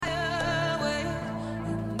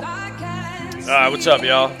Alright, what's up,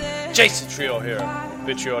 y'all? Jason Trio here,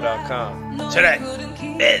 BitTrio.com. Today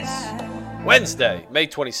is Wednesday, May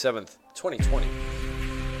 27th, 2020.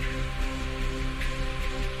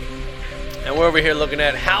 And we're over here looking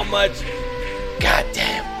at how much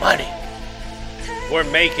goddamn money we're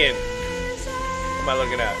making. What am I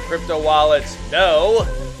looking at? Crypto wallets? No.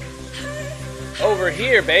 Over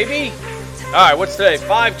here, baby. Alright, what's today?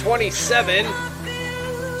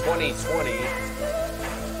 5/27/2020.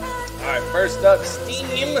 Alright, first up,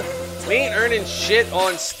 Steam. We ain't earning shit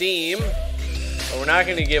on Steam, but we're not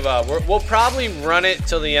going to give up. We'll probably run it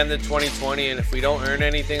till the end of 2020, and if we don't earn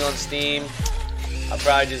anything on Steam, I'll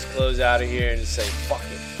probably just close out of here and just say, fuck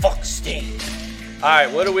it. Fuck Steam. Alright,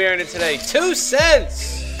 what are we earning today? 2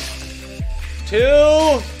 cents.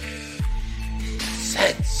 2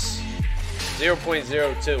 cents.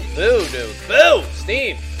 0.02. Boo, dude. Boo!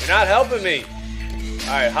 Steam, you're not helping me.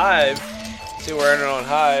 Alright, Hive. Let's see what we're earning on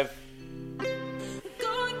Hive.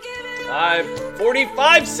 Hive,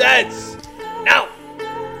 45 cents. No.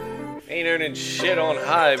 Ain't earning shit on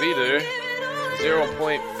Hive either.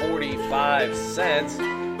 0.45 cents.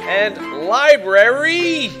 And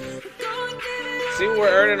Library. See what we're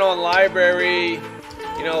earning on Library.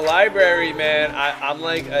 You know, Library, man, I'm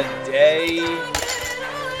like a day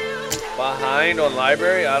behind on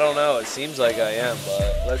Library. I don't know. It seems like I am,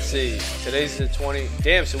 but let's see. Today's the 20.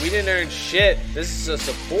 Damn, so we didn't earn shit. This is a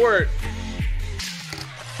support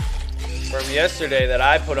from yesterday that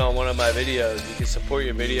I put on one of my videos. You can support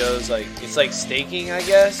your videos. Like, it's like staking, I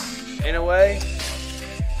guess, in a way.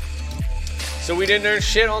 So we didn't earn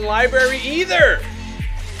shit on Library either.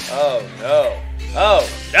 Oh, no. Oh,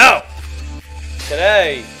 no.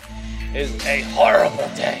 Today is a horrible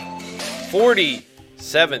day.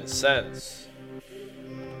 47 cents.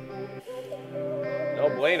 No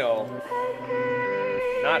bueno.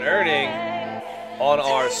 Not earning on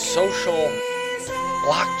our social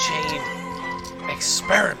blockchain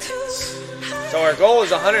experiments. So our goal is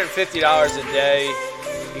 $150 a day.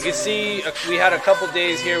 You can see we had a couple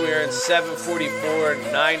days here. We were in 744,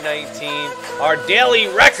 919. Our daily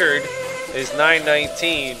record is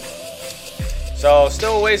 919. So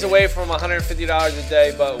still a ways away from $150 a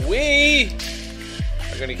day, but we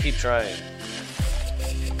are going to keep trying.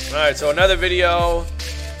 All right, so another video,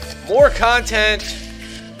 more content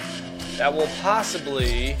that will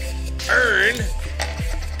possibly earn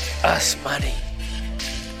us money.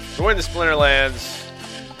 So we're in the Splinterlands,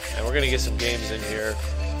 and we're going to get some games in here.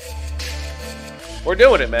 We're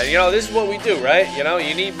doing it, man. You know, this is what we do, right? You know,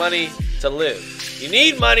 you need money to live. You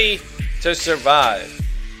need money to survive.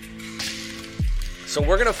 So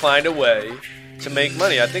we're going to find a way to make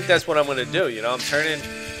money. I think that's what I'm going to do. You know, I'm turning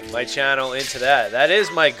my channel into that. That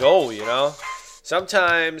is my goal, you know.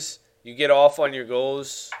 Sometimes you get off on your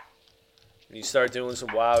goals and you start doing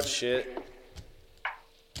some wild shit.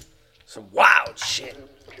 Some wild shit.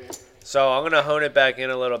 So I'm going to hone it back in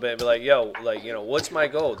a little bit and be like, yo, like, you know, what's my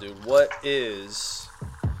goal, dude? What is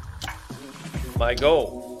my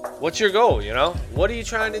goal? What's your goal, you know? What are you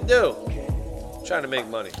trying to do? I'm trying to make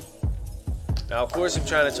money. Now, of course, I'm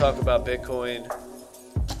trying to talk about Bitcoin.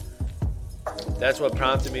 That's what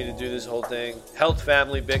prompted me to do this whole thing. Health,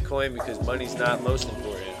 family, Bitcoin, because money's not most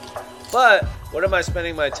important. But what am I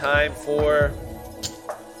spending my time for?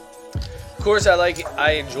 Of course,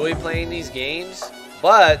 I enjoy playing these games,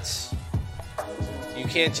 but you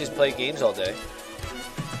can't just play games all day.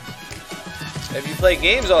 If you play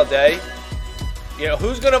games all day, you know,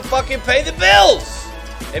 who's gonna fucking pay the bills?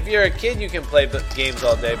 If you're a kid, you can play games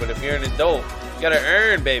all day, but if you're an adult, you gotta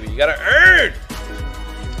earn, baby. You gotta earn.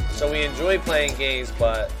 So we enjoy playing games,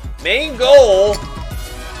 but main goal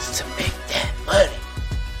is to make that money.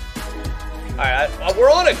 Alright, we're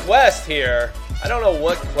on a quest here. I don't know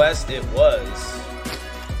what quest it was.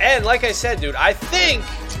 And like I said, dude, I think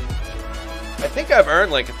I've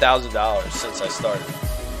earned like $1,000 since I started.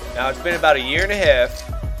 Now it's been about a year and a half,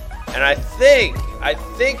 and I think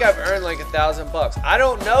I've earned like $1,000. I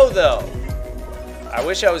don't know though. I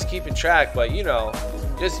wish I was keeping track, but you know,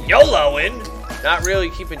 just YOLOing, not really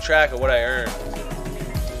keeping track of what I earned.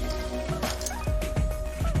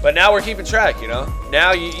 But now we're keeping track, you know.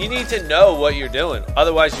 Now you need to know what you're doing.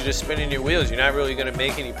 Otherwise, you're just spinning your wheels. You're not really going to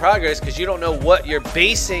make any progress because you don't know what you're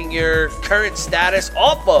basing your current status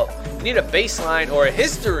off of. You need a baseline or a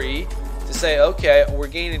history to say, okay, we're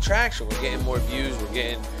gaining traction. We're getting more views. We're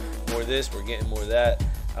getting more this. We're getting more that.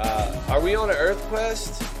 Are we on an Earth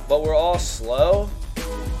quest? But we're all slow?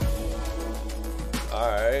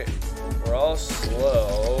 Alright. We're all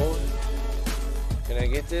slow. Can I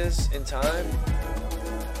get this in time?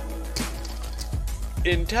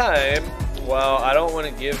 In time? Well, I don't want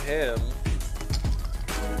to give him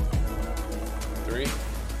 3.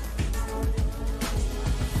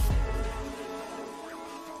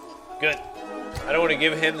 Good. I don't want to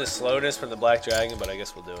give him the slowness from the Black Dragon, but I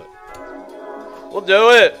guess we'll do it. We'll do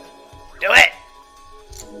it! Do it!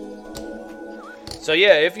 So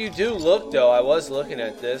yeah, if you do look though, I was looking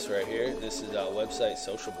at this right here. This is website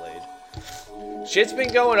Social Blade. Shit's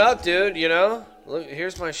been going up, dude, you know? Look,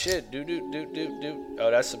 here's my shit.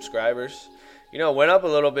 Oh, that's subscribers. You know, went up a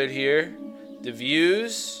little bit here. The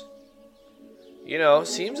views, you know,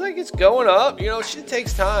 seems like it's going up. You know, shit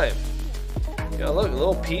takes time. You know, look, a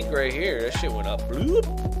little peak right here. That shit went up. Bloop,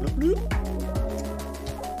 bloop, bloop.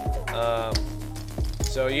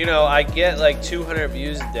 So, you know, I get like 200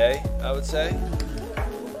 views a day, I would say.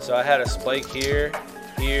 So I had a spike here,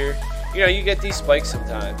 here. You know, you get these spikes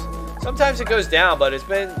sometimes. Sometimes it goes down, but it's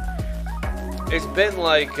been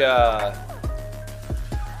like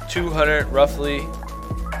 200 roughly.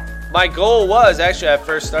 My goal was, actually I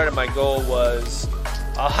first started, my goal was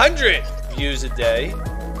 100 views a day.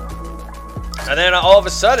 And then all of a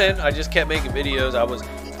sudden, I just kept making videos. I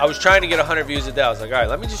was trying to get 100 views a day. I was like, all right,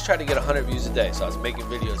 let me just try to get 100 views a day. So I was making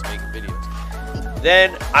videos.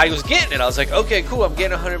 Then I was getting it. I was like, okay, cool, I'm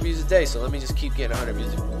getting 100 views a day. So let me just keep getting 100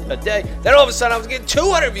 views a day. Then all of a sudden, I was getting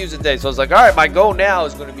 200 views a day. So I was like, all right, my goal now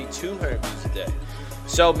is going to be 200 views a day.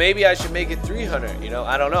 So maybe I should make it 300, you know?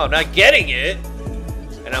 I don't know. I'm not getting it.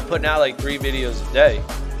 And I'm putting out like 3 videos a day.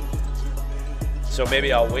 So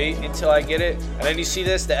maybe I'll wait until I get it. And then you see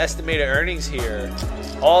this, the estimated earnings here.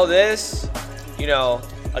 All this, you know,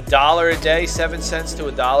 $1 a day, 7 cents to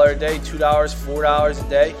 $1 a day, $2, $4 a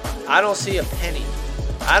day. I don't see a penny.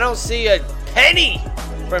 I don't see a penny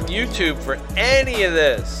from YouTube for any of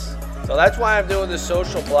this. So that's why I'm doing the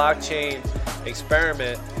social blockchain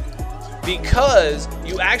experiment. Because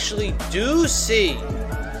you actually do see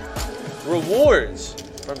rewards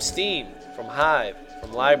from Steam, from Hive,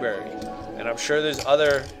 from Library. And I'm sure there's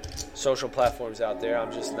other social platforms out there.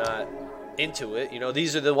 I'm just not into it. You know,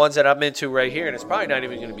 these are the ones that I'm into right here. And it's probably not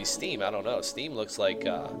even going to be Steam. I don't know. Steam looks like...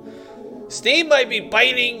 Steam might be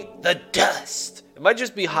biting the dust. It might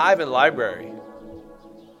just be Hive and Library.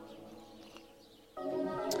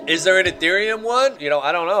 Is there an Ethereum one? You know,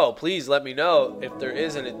 I don't know. Please let me know if there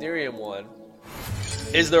is an Ethereum one.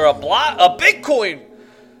 Is there a Bitcoin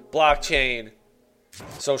blockchain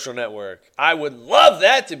social network? I would love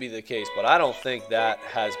that to be the case, but I don't think that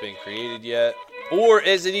has been created yet. Or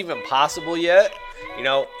is it even possible yet? You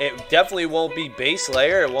know, it definitely won't be base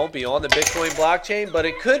layer. It won't be on the Bitcoin blockchain, but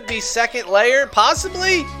it could be second layer,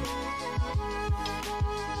 possibly.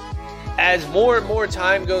 As more and more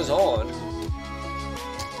time goes on,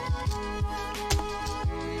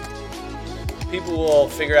 people will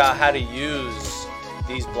figure out how to use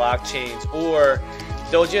these blockchains, or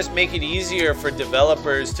they'll just make it easier for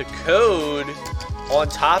developers to code on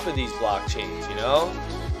top of these blockchains, you know?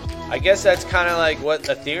 I guess that's kind of like what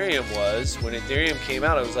Ethereum was. When Ethereum came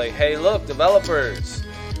out, it was like, hey, look, developers,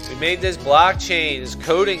 we made this blockchain, this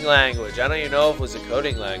coding language. I don't even know if it was a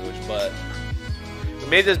coding language, but we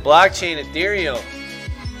made this blockchain, Ethereum.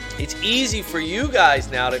 It's easy for you guys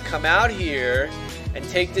now to come out here and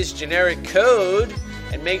take this generic code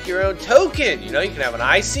and make your own token. You know, you can have an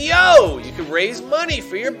ICO. You can raise money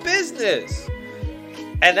for your business.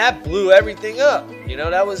 And that blew everything up. You know,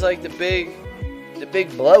 that was like the big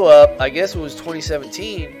blow up, I guess it was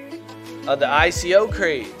 2017, of the ICO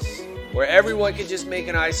craze, where everyone could just make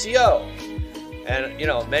an ICO. And, you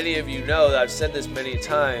know, many of you know that I've said this many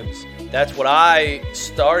times. That's what I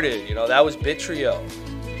started. You know, that was Bitrio.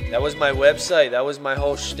 That was my website. That was my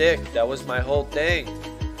whole shtick. That was my whole thing.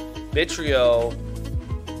 Bitrio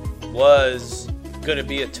was going to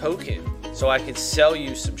be a token. So I could sell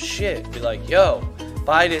you some shit. Be like, yo,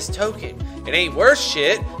 buy this token. It ain't worth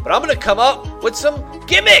shit, but I'm going to come up with some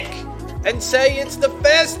gimmick and say it's the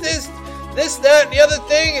fastest, this, that, and the other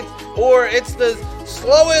thing, or it's the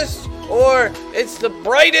slowest, or it's the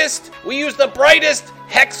brightest. We use the brightest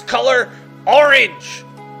hex color orange.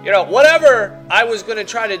 You know, whatever I was going to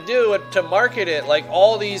try to do to market it, like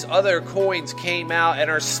all these other coins came out and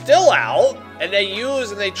are still out, and they use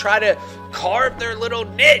and they try to carve their little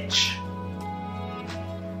niche.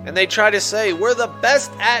 And they try to say, we're the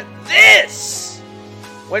best at this,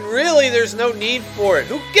 when really there's no need for it.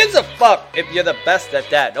 Who gives a fuck if you're the best at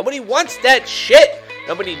that? Nobody wants that shit.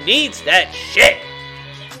 Nobody needs that shit.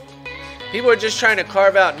 People are just trying to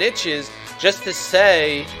carve out niches just to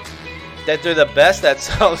say that they're the best at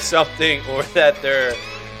something, or that they're,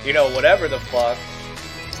 you know, whatever the fuck.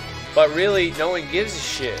 But really, no one gives a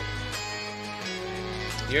shit.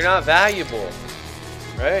 You're not valuable.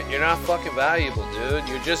 Right? You're not fucking valuable, dude.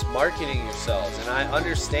 You're just marketing yourselves. And I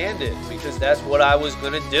understand it, because that's what I was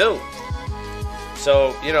going to do.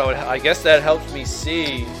 So, you know, I guess that helps me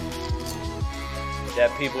see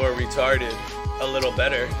that people are retarded a little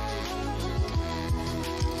better.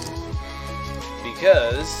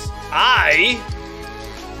 Because I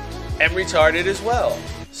am retarded as well.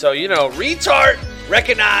 So, you know, retard,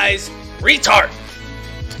 recognize, retard.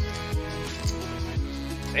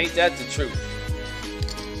 Ain't that the truth?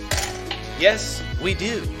 Yes, we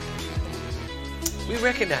do. We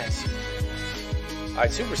recognize you.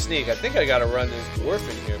 Alright, Super Sneak. I think I gotta run this dwarf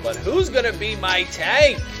in here, but who's gonna be my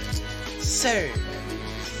tank? Sir.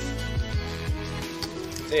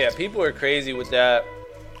 So yeah, people are crazy with that.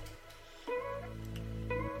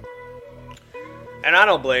 And I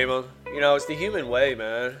don't blame them. You know, it's the human way,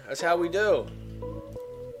 man. That's how we do.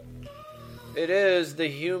 It is the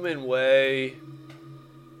human way.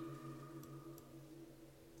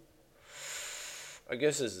 I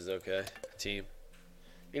guess this is okay, team.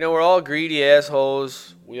 You know, we're all greedy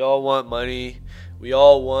assholes. We all want money. We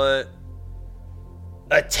all want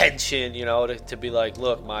attention, you know, to be like,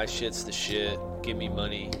 look, my shit's the shit. Give me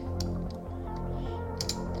money.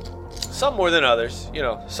 Some more than others. You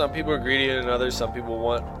know, some people are greedier than others. Some people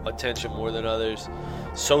want attention more than others.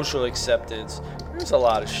 Social acceptance. There's a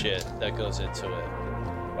lot of shit that goes into it.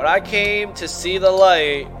 But I came to see the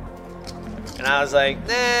light, and I was like,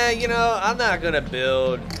 nah, you know, I'm not going to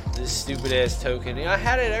build this stupid ass token. You know, I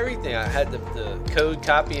had it everything. I had the code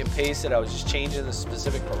copy and paste it. I was just changing the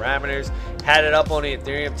specific parameters. Had it up on the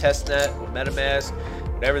Ethereum testnet with MetaMask.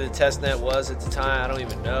 Whatever the testnet was at the time, I don't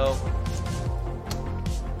even know.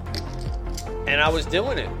 And I was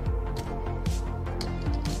doing it.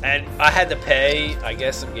 And I had to pay, I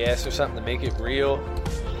guess, some gas or something to make it real.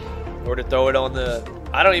 Or to throw it on the...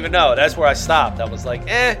 I don't even know. That's where I stopped. I was like,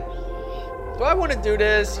 do I want to do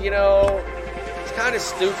this? You know, it's kind of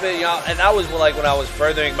stupid. You know, and that was like when I was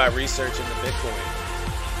furthering my research into Bitcoin.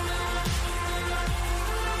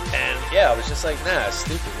 And yeah, I was just like, nah, it's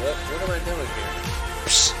stupid. What am I doing here?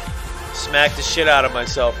 Psst. Smacked the shit out of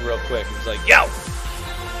myself real quick. It was like, yo,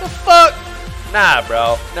 the fuck? Nah,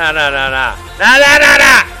 bro. Nah.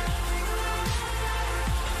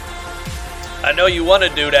 I know you want to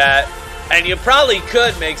do that, and you probably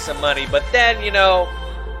could make some money, but then, you know,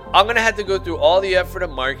 I'm going to have to go through all the effort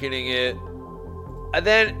of marketing it, and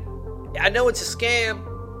then I know it's a scam.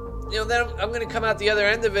 You know, then I'm going to come out the other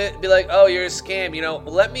end of it and be like, oh, you're a scam. You know,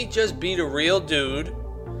 let me just be the real dude.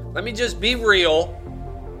 Let me just be real,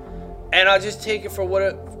 and I'll just take it for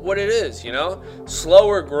what it is, you know?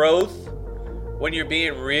 Slower growth when you're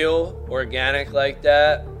being real, organic like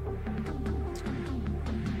that.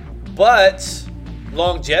 But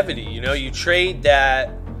longevity, you know, you trade that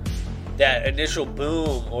initial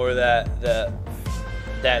boom or that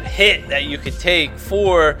hit that you could take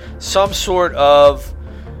for some sort of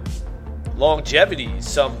longevity,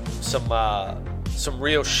 some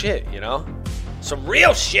real shit, you know, some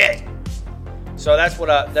real shit. So that's what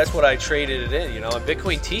I traded it in, you know, and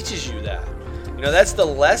Bitcoin teaches you that. You know, that's the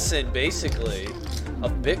lesson basically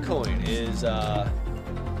of Bitcoin is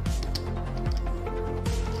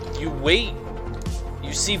you wait,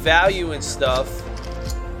 you see value in stuff,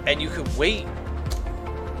 and you can wait.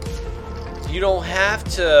 You don't have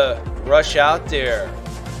to rush out there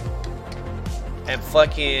and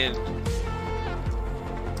fucking...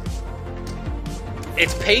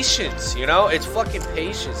 It's patience, you know? It's fucking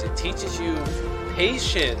patience. It teaches you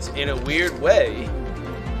patience in a weird way.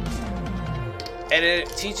 And it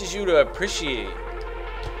teaches you to appreciate.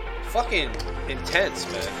 Fucking intense,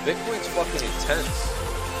 man. Bitcoin's fucking intense.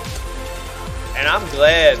 And I'm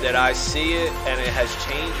glad that I see it and it has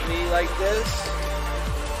changed me like this.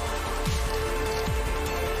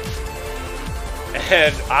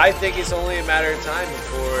 And I think it's only a matter of time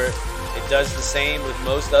before it does the same with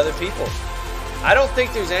most other people. I don't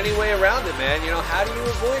think there's any way around it, man. You know, how do you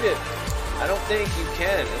avoid it? I don't think you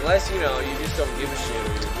can, unless, you know, you just don't give a shit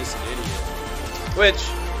or you're just an idiot. Which,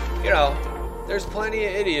 you know, there's plenty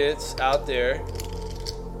of idiots out there.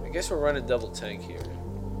 I guess we're running double tank here.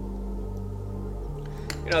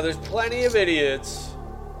 You know, there's plenty of idiots.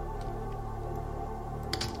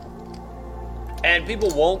 And people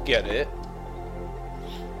won't get it.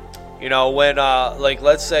 You know, when, like,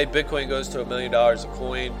 let's say Bitcoin goes to $1 million a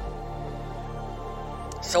coin.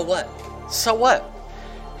 So what? So what?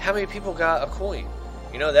 How many people got a coin?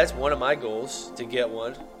 You know, that's one of my goals, to get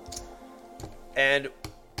one. And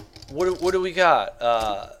what do we got?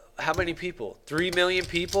 How many people? 3 million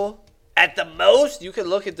people? At the most? You can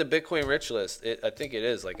look at the Bitcoin rich list. I think it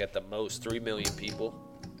is, like, at the most, 3 million people.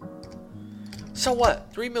 So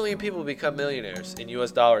what? 3 million people become millionaires in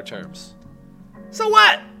US dollar terms. So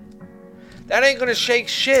what? That ain't gonna shake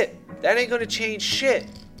shit. That ain't gonna change shit.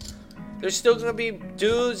 There's still going to be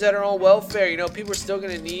dudes that are on welfare. You know, people are still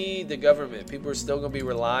going to need the government. People are still going to be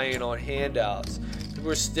relying on handouts.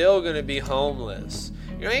 People are still going to be homeless.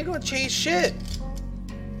 You know, ain't going to change shit.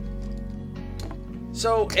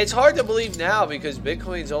 So, it's hard to believe now because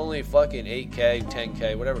Bitcoin's only fucking 8K,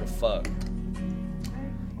 10K, whatever the fuck.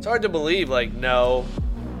 It's hard to believe, like, no.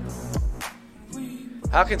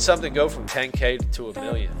 How can something go from 10K to $1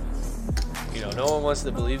 million? You know, no one wants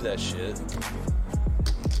to believe that shit.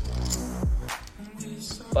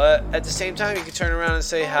 But at the same time, you can turn around and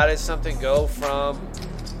say, how did something go from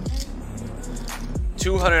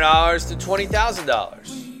 $200 to $20,000?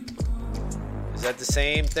 Is that the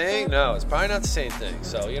same thing? No, it's probably not the same thing.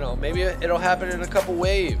 So, you know, maybe it'll happen in a couple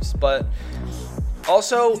waves. But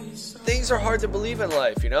also, things are hard to believe in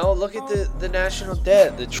life, you know? Look at the national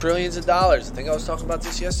debt, the trillions of dollars. I think I was talking about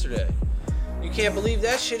this yesterday. You can't believe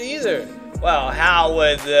that shit either. Well, how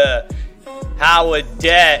would the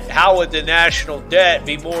national debt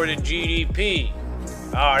be more than GDP?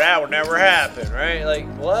 Oh, that would never happen, right? Like,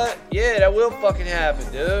 what? Yeah, that will fucking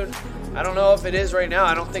happen, dude. I don't know if it is right now.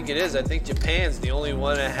 I don't think it is. I think Japan's the only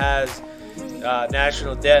one that has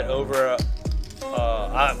national debt over,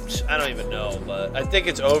 I don't even know, but I think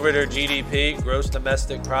it's over their GDP, gross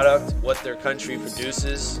domestic product, what their country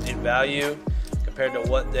produces in value compared to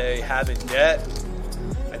what they have in debt.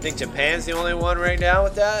 I think Japan's the only one right now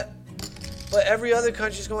with that. But every other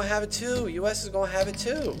country's going to have it too. US is going to have it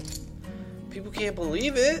too. People can't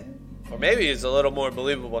believe it. Or maybe it's a little more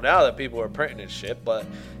believable now that people are printing and shit. But,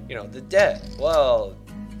 you know, the debt. Well,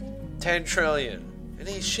 10 trillion. It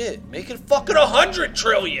ain't shit. Make it fucking 100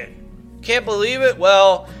 trillion. Can't believe it?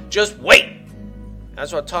 Well, just wait.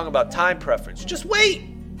 That's what I'm talking about, time preference. Just wait.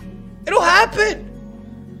 It'll happen.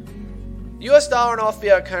 US dollar and all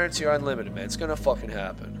fiat currency are unlimited, man. It's going to fucking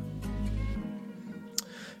happen.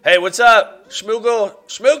 Hey, what's up?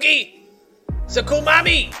 Shmoogie?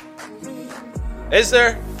 Sakumami? Is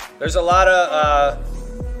there? There's a lot of,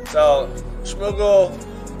 so Shmoogle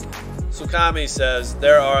Sukami says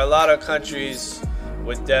there are a lot of countries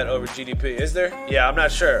with debt over GDP. Is there? Yeah, I'm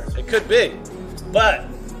not sure. It could be. But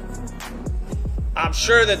I'm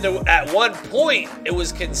sure that at one point it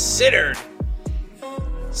was considered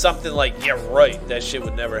something like, yeah, right, that shit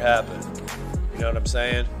would never happen. You know what I'm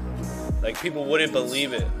saying? Like, people wouldn't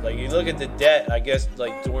believe it. Like, you look at the debt, I guess,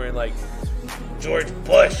 like, during, like, George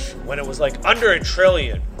Bush, when it was, like, under $1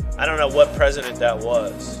 trillion. I don't know what president that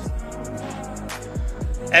was.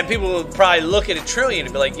 And people would probably look at $1 trillion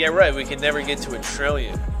and be like, yeah, right, we can never get to $1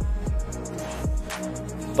 trillion.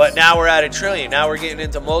 But now we're at $1 trillion. Now we're getting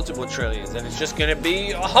into multiple trillions. And it's just going to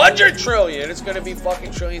be 100 trillion. It's going to be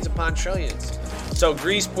fucking trillions upon trillions. So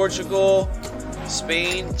Greece, Portugal,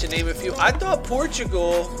 Spain, to name a few. I thought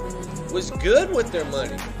Portugal was good with their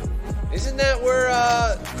money. Isn't that where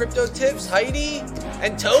Crypto Tips, Heidi,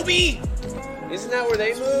 and Toby? Isn't that where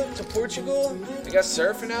they moved to Portugal? They got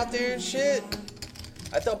surfing out there and shit.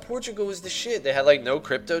 I thought Portugal was the shit. They had like no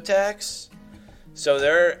crypto tax. So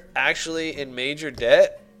they're actually in major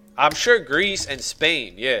debt. I'm sure Greece and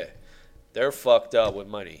Spain, yeah, they're fucked up with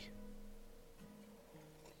money.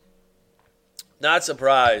 Not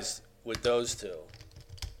surprised with those two.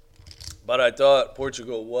 But I thought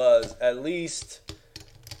Portugal was at least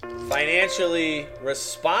financially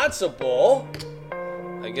responsible.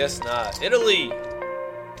 I guess not. Italy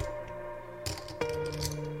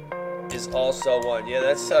is also one. Yeah,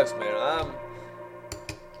 that sucks, man.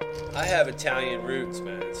 I have Italian roots,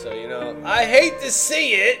 man. So, you know, I hate to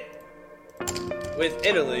see it with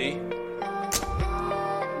Italy.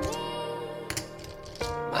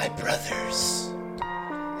 My brothers.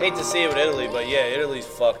 Hate to see it with Italy, but yeah, Italy's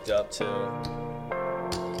fucked up too.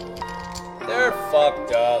 They're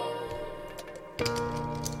fucked up.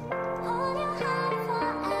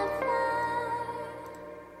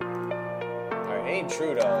 Alright, ain't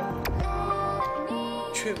Trudeau.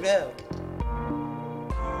 Trudeau.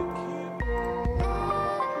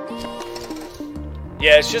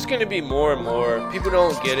 Yeah, it's just going to be more and more. People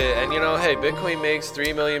don't get it. And, you know, hey, Bitcoin makes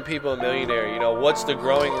 3 million people a millionaire. You know, what's the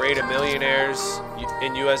growing rate of millionaires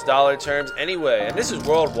in US dollar terms anyway? And this is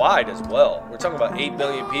worldwide as well. We're talking about 8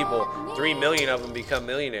 billion people. 3 million of them become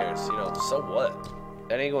millionaires. You know, so what?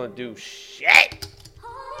 That ain't going to do shit.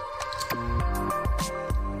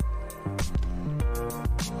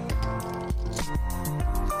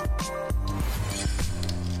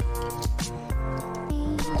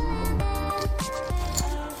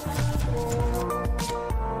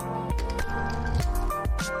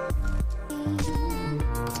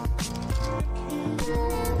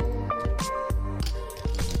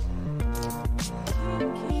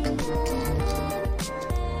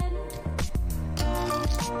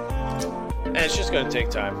 And it's just going to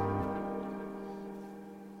take time.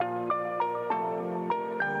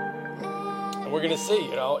 And we're going to see,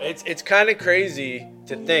 it's kind of crazy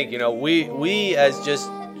to think, we as just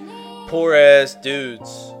poor ass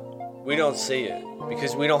dudes, we don't see it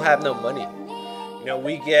because we don't have no money.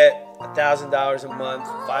 We get $1,000 a month,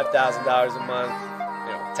 $5,000 a month,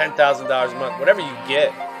 $10,000 a month, whatever you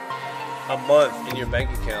get a month in your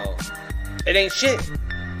bank account. It ain't shit.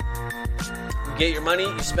 You get your money,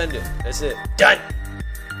 you spend it. That's it. Done.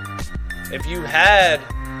 If you had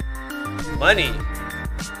money,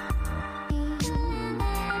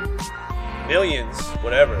 millions,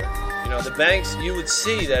 whatever, the banks, you would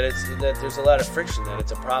see that there's a lot of friction, that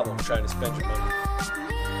it's a problem trying to spend your money.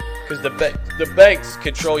 Because the banks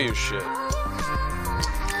control your shit.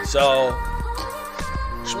 So,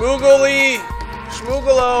 Shmoogalo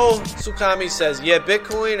Sukami says, yeah,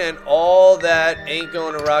 Bitcoin and all that ain't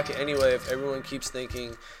going to rocket anyway if everyone keeps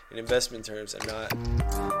thinking in investment terms and not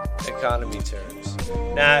economy terms.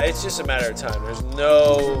 Nah, it's just a matter of time. There's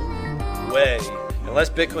no way.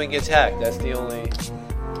 Unless Bitcoin gets hacked. That's the only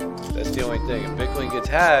thing. If Bitcoin gets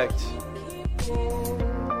hacked,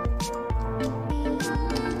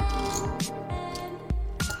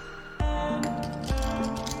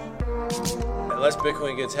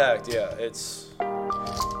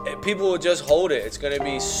 people will just hold it. It's going to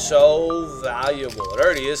be so valuable. It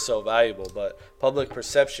already is so valuable, but public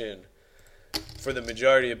perception for the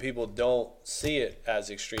majority of people don't see it as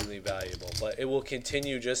extremely valuable. But it will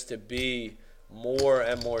continue just to be more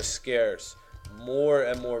and more scarce, more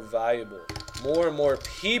and more valuable. More and more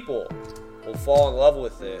people will fall in love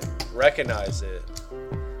with it, recognize it,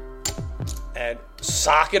 and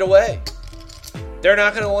sock it away. They're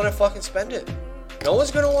not going to want to fucking spend it. No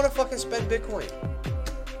one's going to want to fucking spend Bitcoin.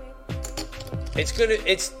 I'm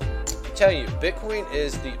telling you, Bitcoin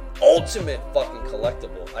is the ultimate fucking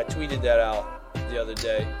collectible. I tweeted that out the other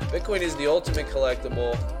day. Bitcoin is the ultimate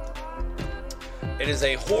collectible. It is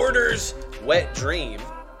a hoarder's wet dream.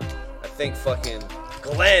 I think fucking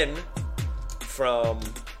Glenn from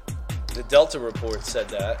the Delta Report said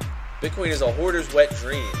that. Bitcoin is a hoarder's wet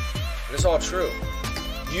dream. And it's all true.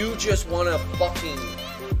 You just want to fucking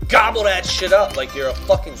gobble that shit up like you're a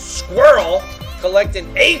fucking squirrel collecting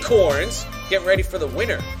acorns, getting ready for the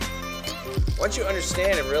winter. Once you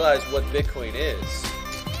understand and realize what Bitcoin is,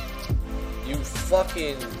 you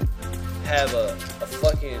fucking have a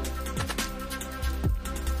fucking,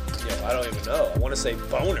 I don't even know. I want to say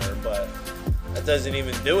boner, but that doesn't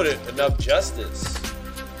even do it enough justice.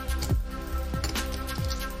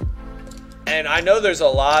 And I know there's a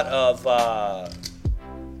lot of,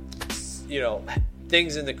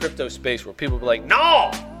 things in the crypto space where people be like,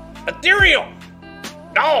 no, Ethereum,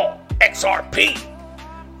 no, XRP,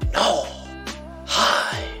 no,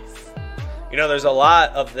 Hive. There's a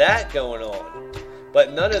lot of that going on.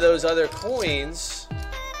 But none of those other coins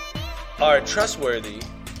are trustworthy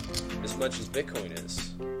as much as Bitcoin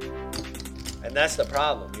is. And that's the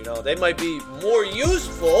problem, They might be more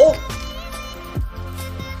useful.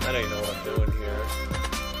 I don't even know what I'm doing here.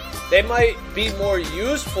 They might be more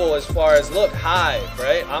useful as far as, look, Hive,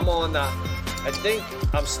 right? I think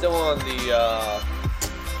I'm still on the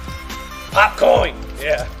Popcoin.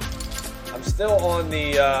 Yeah. I'm still on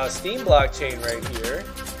the Steam blockchain right here.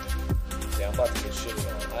 Yeah, I'm about to get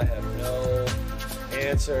shitted on. I have no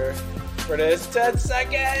answer for this. 10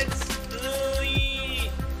 seconds.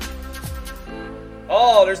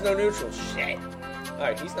 Oh, there's no neutral. Shit.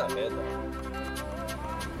 Alright, he's not bad though.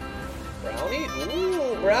 Brownie?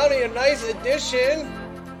 Ooh, Brownie, a nice addition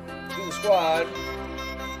to the squad.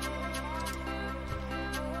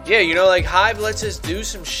 Yeah, like Hive lets us do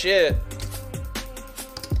some shit.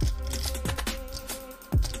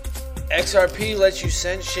 XRP lets you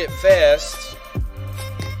send shit fast.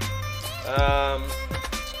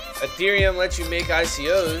 Ethereum lets you make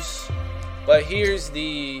ICOs. But here's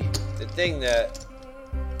the thing that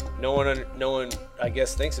no one I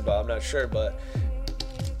guess thinks about. I'm not sure,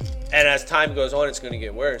 and as time goes on, it's going to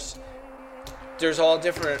get worse. There's all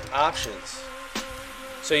different options.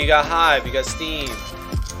 So you got Hive, you got Steem.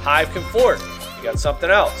 Hive can fork. You got something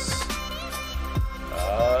else.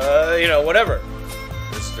 Whatever.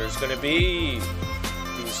 There's going to be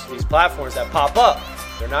these platforms that pop up.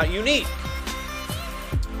 They're not unique.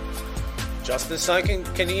 Justin Sun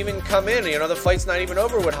can even come in. The fight's not even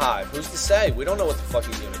over with Hive. Who's to say? We don't know what the fuck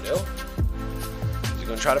he's going to do. Is he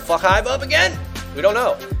going to try to fuck Hive up again? We don't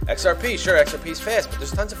know. XRP, sure, XRP's fast, but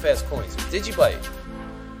there's tons of fast coins. Digibyte.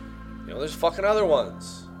 There's fucking other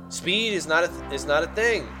ones. Speed is not a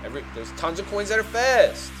thing. There's tons of coins that are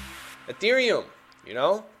fast. Ethereum,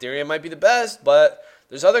 Ethereum might be the best, but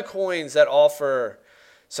there's other coins that offer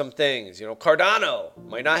some things. You know, Cardano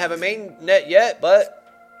might not have a main net yet, but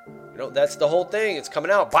you know, that's the whole thing. It's coming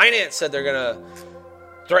out. Binance said they're gonna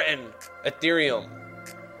threaten Ethereum.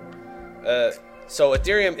 So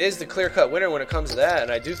Ethereum is the clear-cut winner when it comes to that,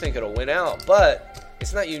 and I do think it'll win out. But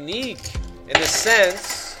it's not unique in the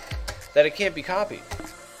sense that it can't be copied.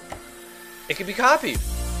 It can be copied.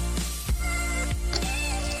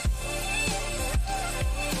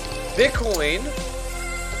 Bitcoin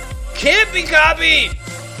can't be copied.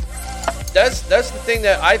 That's the thing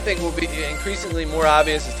that I think will be increasingly more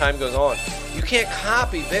obvious as time goes on. You can't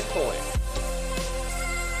copy Bitcoin.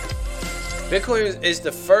 Bitcoin is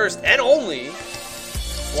the first and only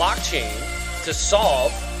blockchain to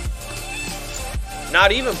solve,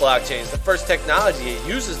 not even blockchains, the first technology. It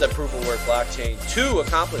uses the proof of work blockchain to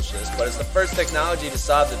accomplish this, but it's the first technology to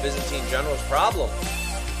solve the Byzantine generals' problem.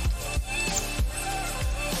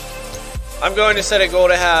 I'm going to set a goal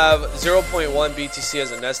to have 0.1 BTC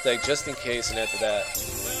as a nest egg just in case, and after that,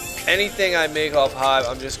 anything I make off Hive,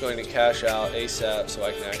 I'm just going to cash out ASAP so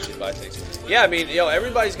I can actually buy things. Yeah, I mean,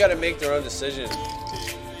 everybody's got to make their own decision.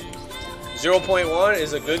 0.1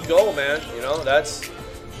 is a good goal, man. You know, that's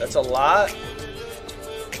a lot.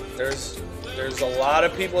 There's a lot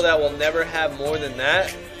of people that will never have more than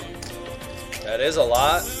that. That is a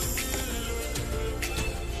lot.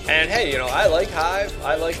 And hey, you know, I like Hive.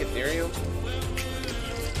 I like Ethereum.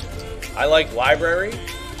 I like Library.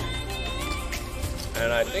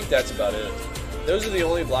 And I think that's about it. Those are the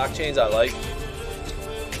only blockchains I like.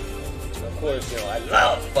 Of course, you know, I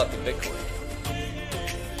love fucking Bitcoin.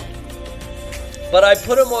 But I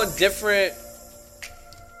put them on different...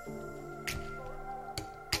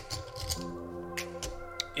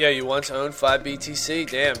 Yeah, you once owned 5 BTC?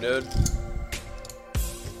 Damn, dude.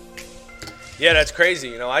 Yeah, that's crazy.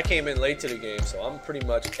 You know, I came in late to the game, so I'm pretty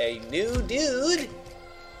much a new dude.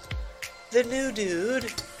 The new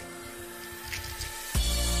dude.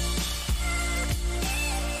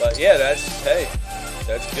 But yeah,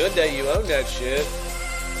 that's good that you own that shit.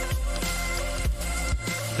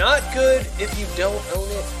 Not good if you don't own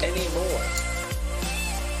it anymore.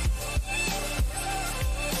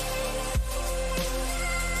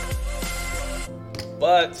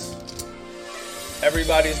 But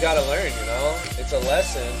everybody's got to learn, you know? It's a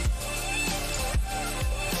lesson.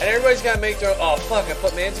 And everybody's got to make their own... Oh, fuck, I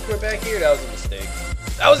put Manticore back here? That was a mistake.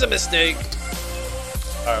 That was a mistake.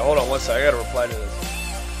 All right, hold on one second. I got to reply to this.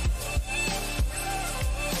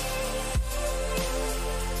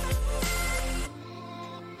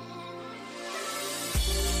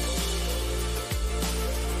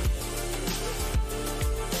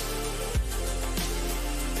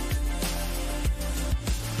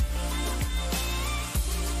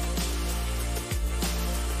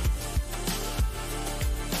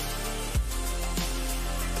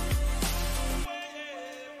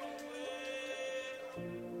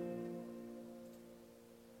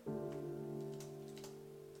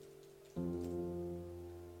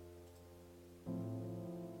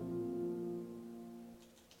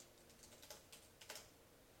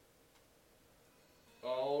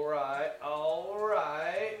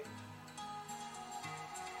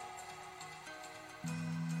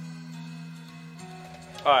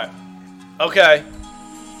 Alright. Okay.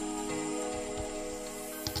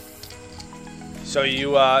 So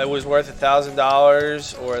you, it was worth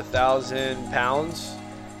 $1,000 or 1,000 pounds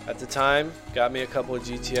at the time. Got me a couple of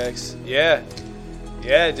GTX. Yeah.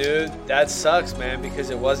 Yeah, dude. That sucks, man,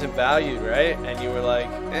 because it wasn't valued, right? And you were like,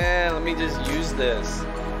 let me just use this.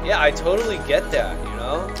 Yeah, I totally get that, you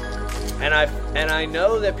know? And I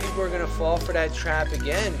know that people are going to fall for that trap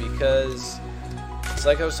again because... It's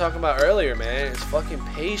like I was talking about earlier, man. It's fucking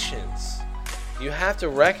patience. You have to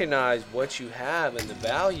recognize what you have and the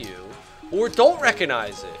value, or don't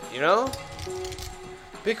recognize it, you know?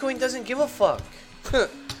 Bitcoin doesn't give a fuck.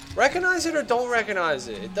 Recognize it or don't recognize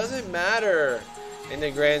it. It doesn't matter in the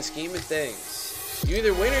grand scheme of things. You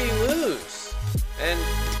either win or you lose. And,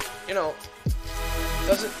 you know,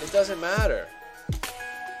 it doesn't matter.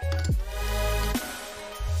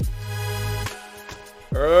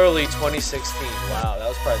 Early 2016. Wow, that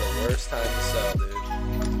was probably the worst time to sell, dude.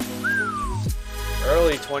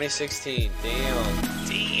 Early 2016.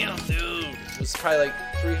 Damn, dude. It was probably like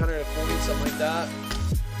 340, something like that.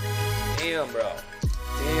 Damn, bro.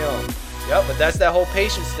 Damn. Yep, but that's that whole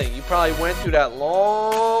patience thing. You probably went through that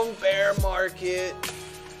long bear market.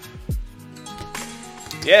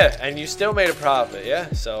 Yeah, and you still made a profit.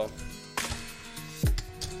 Yeah, so...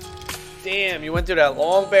 Damn, you went through that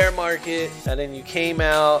long bear market, and then you came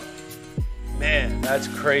out. Man, that's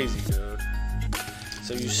crazy, dude.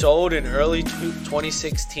 So you sold in early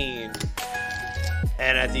 2016,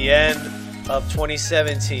 and at the end, of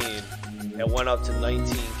 2017, it went up to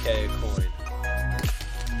 19K a coin.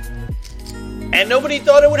 And nobody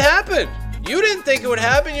thought it would happen. You didn't think it would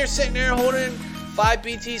happen. You're sitting there holding 5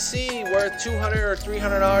 BTC worth $200 or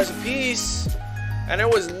 $300 a piece. And there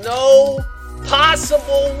was no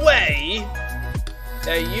possible way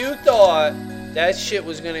that you thought that shit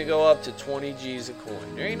was going to go up to 20 G's a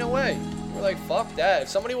coin. There ain't no way. We're like, fuck that. If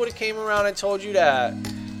somebody would have came around and told you that,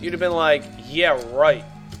 you'd have been like, yeah, right.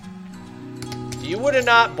 You would have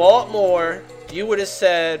not bought more. You would have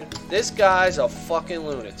said, this guy's a fucking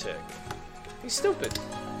lunatic. He's stupid.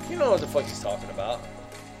 You don't know what the fuck he's talking about.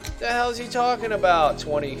 What the hell is he talking about?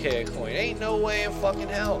 20K a coin. Ain't no way in fucking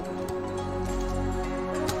hell.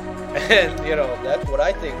 And, you know, that's what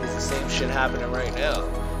I think is the same shit happening right now.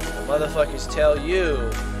 The motherfuckers tell you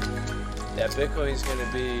that Bitcoin's going to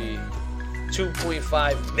be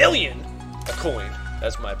 2.5 million a coin.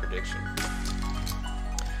 That's my prediction.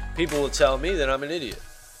 People will tell me that I'm an idiot.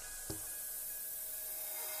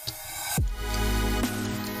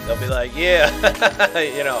 They'll be like, yeah,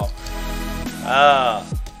 you know.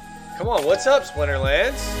 Come on, what's up,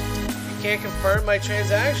 Splinterlands? You can't confirm my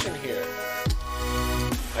transaction here.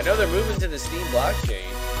 I know they're moving to the Steem blockchain.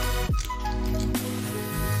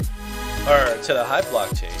 Or to the Hive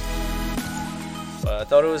blockchain. But I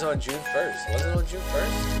thought it was on June 1st. Was it on June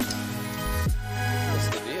 1st? What's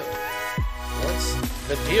the deal? What's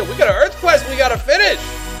the deal? We got an Earth Quest we gotta finish!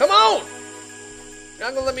 Come on! You're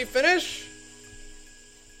not gonna let me finish?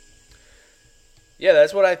 Yeah,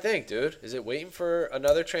 that's what I think, dude. Is it waiting for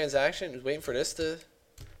another transaction? Is it waiting for this to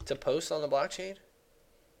post on the blockchain?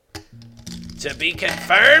 To be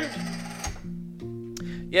confirmed?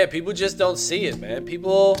 Yeah, people just don't see it, man.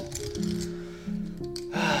 People,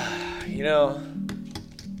 you know,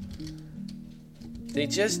 they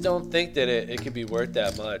just don't think that it could be worth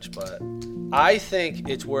that much. But I think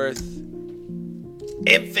it's worth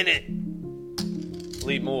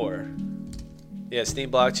infinitely more. Yeah,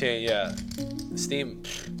 Steem blockchain, yeah. Steem,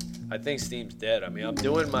 I think Steem's dead. I mean, I'm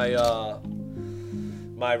doing my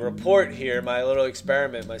my report here, my little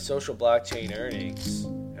experiment, my social blockchain earnings,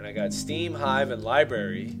 and I got Steem, Hive, and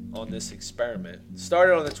Library on this experiment.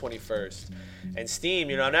 Started on the 21st, and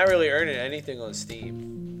Steem, you know, I'm not really earning anything on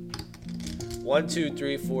Steem. 1, 2,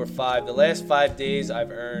 3, 4, 5. The last 5 days,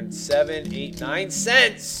 I've earned 7, 8, 9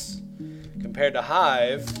 cents compared to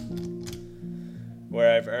Hive,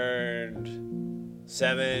 where I've earned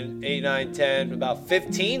 7, 8, 9, 10, about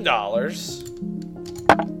 $15.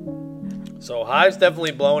 So Hive's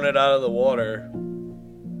definitely blowing it out of the water.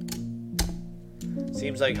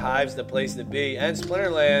 Seems like Hive's the place to be. And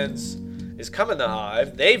Splinterlands is coming to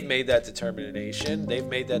Hive. They've made that determination. They've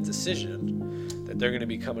made that decision that they're going to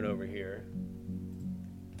be coming over here.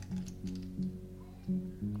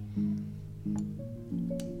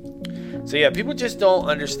 So yeah, people just don't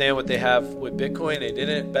understand what they have with Bitcoin. They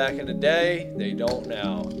didn't back in the day. They don't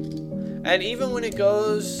now. And even when it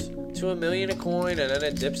goes to $1 million a coin and then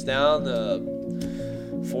it dips down to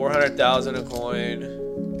 400,000 a coin,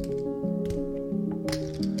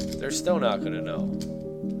 they're still not going to know.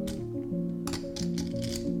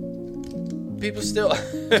 People still.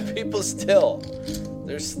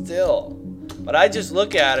 They're still. But I just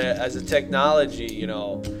look at it as a technology, you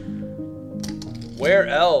know. Where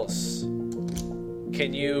else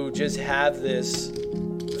can you just have this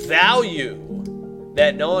value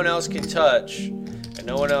that no one else can touch and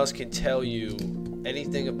no one else can tell you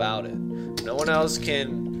anything about it? No one else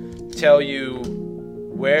can tell you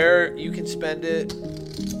where you can spend it,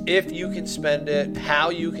 if you can spend it, how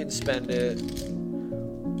you can spend it,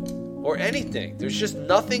 or anything. There's just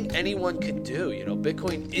nothing anyone can do. You know,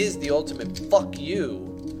 Bitcoin is the ultimate fuck you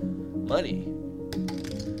money.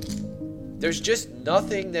 There's just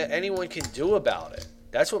nothing that anyone can do about it.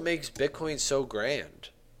 That's what makes Bitcoin so grand.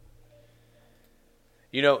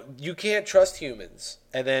 You know, you can't trust humans.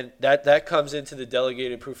 And then that comes into the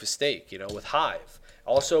delegated proof of stake, you know, with Hive.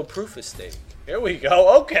 Also proof of stake. Here we go.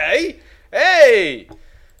 Okay. Hey.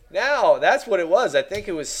 Now, that's what it was. I think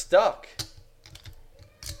it was stuck.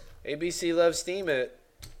 ABC loves Steem it.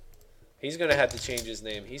 He's going to have to change his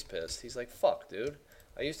name. He's pissed. He's like, fuck, dude.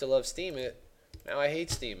 I used to love Steem it. Now I hate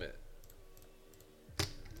Steem it.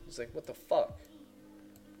 He's like, what the fuck?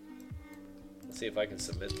 Let's see if I can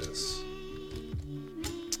submit this.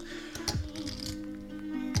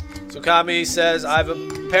 So Kami says, I've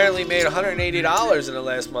apparently made $180 in the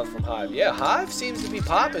last month from Hive. Yeah, Hive seems to be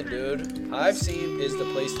popping, dude. Hive is the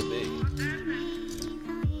place to be.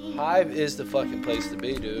 Hive is the fucking place to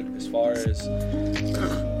be, dude, as far as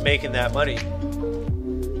making that money.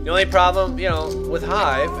 The only problem, you know, with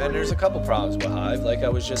Hive, and there's a couple problems with Hive, like I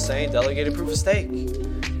was just saying, delegated proof of stake.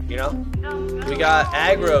 You know? We got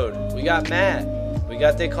Aggroed. We got Matt. We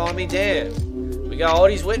got They Call Me Dan. We got all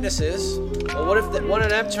these witnesses. Well, what if one of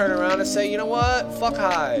them turn around and say, you know what? Fuck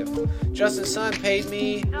Hive. Justin Sun paid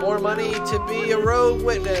me more money to be a rogue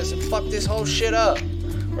witness and fuck this whole shit up.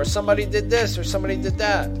 Or somebody did this or somebody did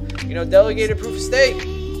that. You know, delegated proof of stake.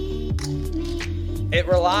 It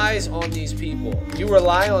relies on these people. You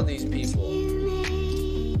rely on these people.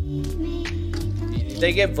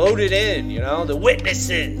 They get voted in, you know, the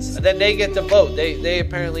witnesses. And then they get to vote. They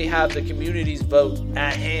apparently have the community's vote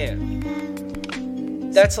at hand.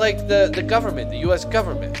 That's like the government, the U.S.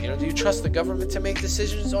 government. You know, do you trust the government to make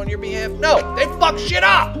decisions on your behalf? No, they fuck shit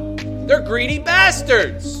up. They're greedy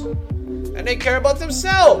bastards. And they care about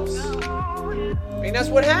themselves. I mean, that's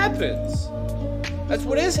what happens. That's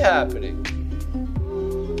what is happening.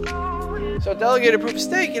 So delegated proof of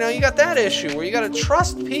stake, you know, you got that issue where you got to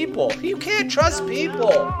trust people. You can't trust people.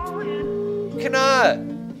 You cannot.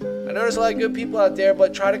 I know there's a lot of good people out there,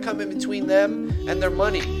 but try to come in between them and their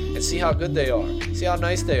money and see how good they are. See how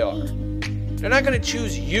nice they are. They're not going to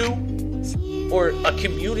choose you or a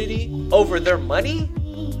community over their money.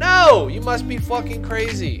 No, you must be fucking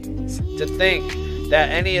crazy to think that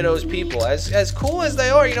any of those people, as cool as they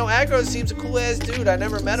are, you know, Aggro seems a cool ass dude. I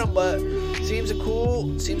never met him, but seems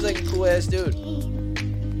like a cool ass dude.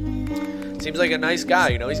 Seems like a nice guy,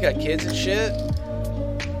 you know, he's got kids and shit.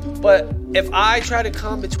 But if I try to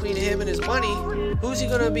come between him and his money, who's he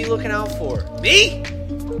gonna be looking out for? Me?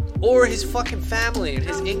 Or his fucking family and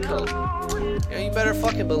his income? You know, you better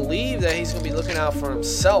fucking believe that he's gonna be looking out for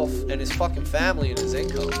himself and his fucking family and his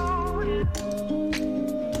income.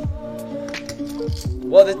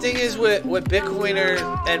 Well, the thing is with Bitcoiner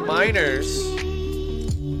and miners,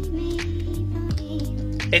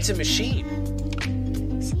 it's a machine.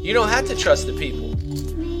 You don't have to trust the people.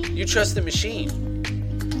 You trust the machine.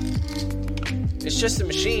 It's just a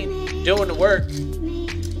machine doing the work.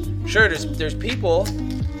 Sure, there's people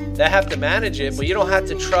that have to manage it, but you don't have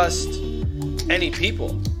to trust any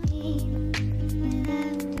people.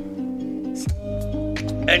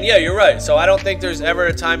 And yeah, you're right. So I don't think there's ever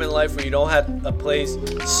a time in life where you don't have a place,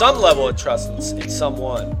 some level of trust in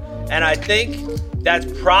someone. And I think that's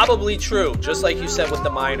probably true, just like you said with the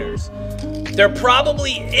miners. There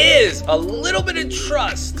probably is a little bit of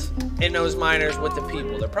trust in those miners with the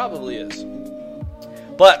people. There probably is.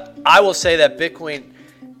 But I will say that Bitcoin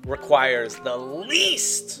requires the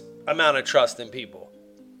least amount of trust in people.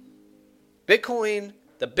 Bitcoin,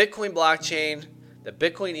 the Bitcoin blockchain, the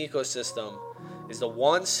Bitcoin ecosystem is the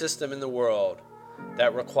one system in the world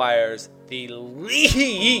that requires the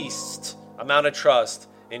least amount of trust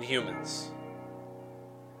in humans.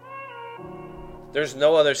 There's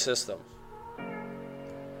no other system.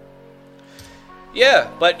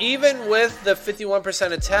 Yeah, but even with the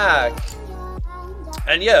 51% attack,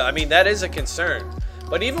 and yeah, I mean, that is a concern.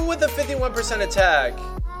 But even with the 51% attack,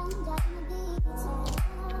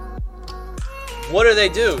 what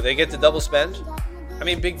do? They get the double spend? I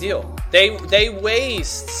mean, big deal. They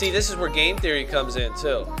waste. See, this is where game theory comes in,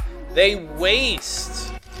 too. They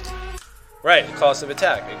waste. Right, the cost of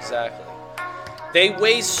attack, exactly. They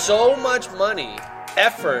waste so much money,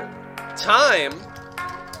 effort, time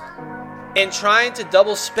in trying to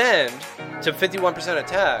double spend to 51%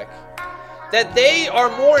 attack that they are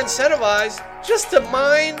more incentivized just to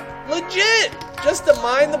mine legit, just to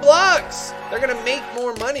mine the blocks. They're going to make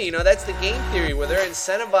more money. You know, that's the game theory where they're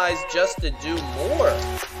incentivized just to do more.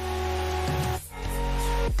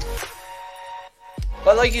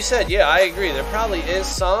 But like you said, yeah, I agree. There probably is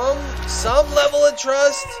some level of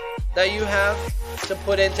trust that you have to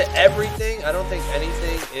put into everything. I don't think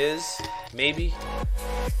anything is maybe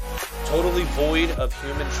totally void of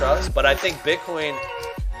human trust. But I think Bitcoin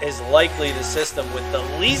is likely the system with the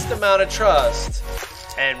least amount of trust.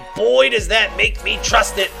 And boy, does that make me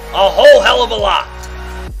trust it a whole hell of a lot.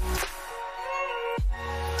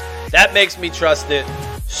 That makes me trust it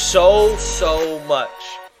so much.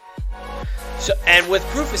 So, and with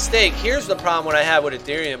proof of stake, here's the problem what I have with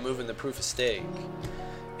Ethereum moving the proof of stake.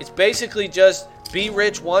 It's basically just be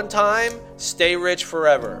rich one time, stay rich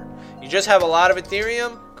forever. You just have a lot of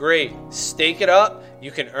Ethereum, great. Stake it up,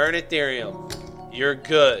 you can earn Ethereum. You're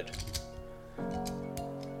good.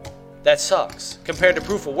 That sucks. Compared to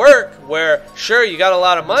proof of work, where sure, you got a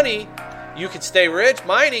lot of money, you could stay rich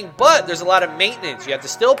mining, but there's a lot of maintenance. You have to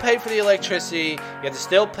still pay for the electricity, you have to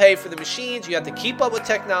still pay for the machines, you have to keep up with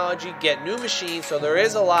technology, get new machines, so there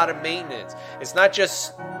is a lot of maintenance. It's not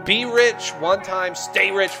just be rich one time,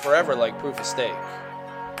 stay rich forever like proof of stake.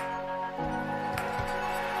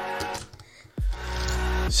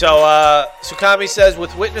 So, Sukami says,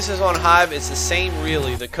 with witnesses on Hive, it's the same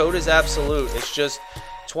really. The code is absolute. It's just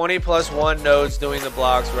 20 plus 1 nodes doing the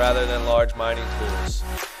blocks rather than large mining pools.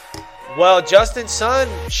 Well, Justin Sun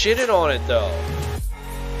shitted on it though.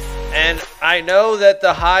 And I know that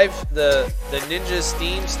the Hive, the Ninja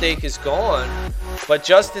Steam stake is gone, but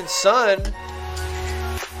Justin Sun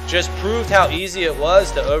just proved how easy it was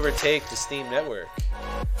to overtake the Steam network.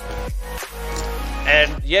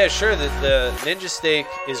 And yeah, sure, the Ninja stake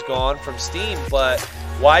is gone from Steam, but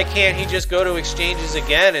why can't he just go to exchanges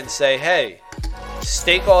again and say, hey,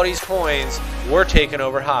 stake all these coins, we're taking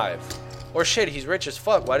over Hive? Or shit, he's rich as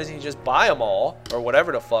fuck, why doesn't he just buy them all? Or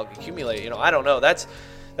whatever the fuck, accumulate, you know, I don't know, that's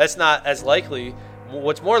not as likely.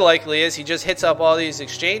 What's more likely is he just hits up all these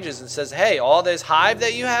exchanges and says, hey, all this Hive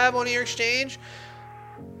that you have on your exchange,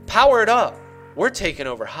 power it up, we're taking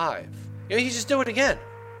over Hive. You know, he just do it again.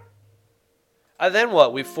 And then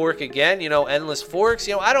what? We fork again? You know, endless forks?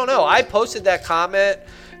 You know, I don't know. I posted that comment.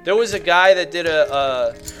 There was a guy that did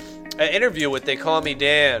an interview with They Call Me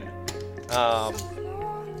Dan. I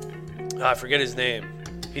forget his name.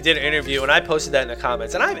 He did an interview, and I posted that in the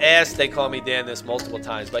comments. And I've asked They Call Me Dan this multiple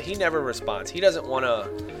times, but he never responds. He doesn't want to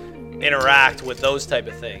interact with those type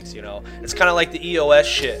of things, you know. It's kind of like the EOS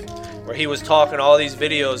shit, where he was talking all these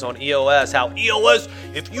videos on EOS, how EOS,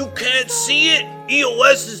 if you can't see it,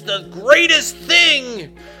 EOS is the greatest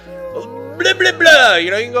thing, blah, blah, blah. You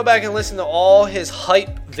know, you can go back and listen to all his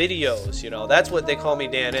hype videos, you know, that's what They Call Me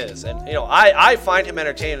Dan is. And, you know, I find him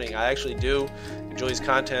entertaining. I actually do enjoy his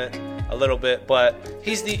content a little bit, but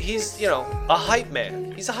he's you know, a hype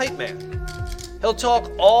man. He's a hype man. He'll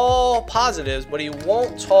talk all positives, but he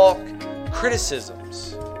won't talk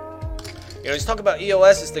criticisms. You know, he's talking about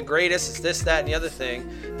EOS is the greatest, it's this, that, and the other thing.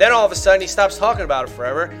 Then all of a sudden, he stops talking about it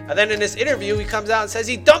forever. And then in this interview, he comes out and says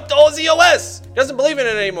he dumped all his EOS. He doesn't believe in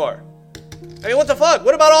it anymore. I mean, what the fuck?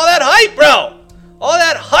 What about all that hype, bro? All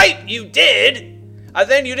that hype you did, and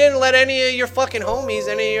then you didn't let any of your fucking homies,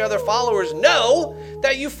 any of your other followers know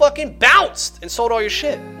that you fucking bounced and sold all your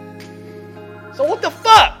shit. So what the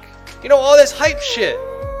fuck? You know, all this hype shit.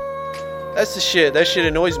 That's the shit. That shit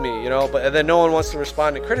annoys me, you know. And then no one wants to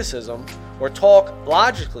respond to criticism or talk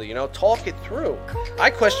logically, you know. Talk it through. I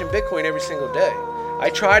question Bitcoin every single day. I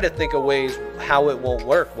try to think of ways how it won't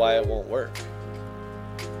work, why it won't work.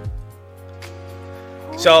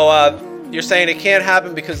 So you're saying it can't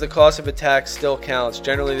happen because the cost of attack still counts.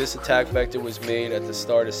 Generally, this attack vector was made at the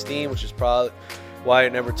start of Steam, which is probably why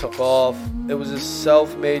it never took off. It was a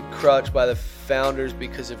self-made crutch by the founders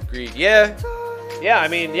because of greed. Yeah, I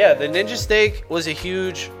mean, yeah, the Ninja stake was a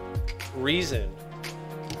huge reason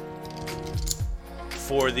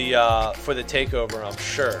for the takeover, I'm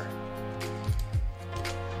sure.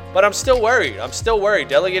 But I'm still worried.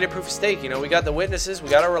 Delegated proof of stake, you know, we got the witnesses. We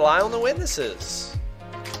got to rely on the witnesses.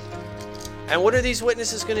 And what are these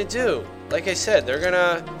witnesses going to do? Like I said, they're going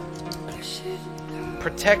to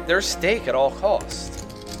protect their stake at all costs.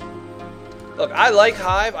 Look, I like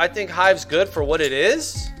Hive. I think Hive's good for what it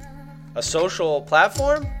is, a social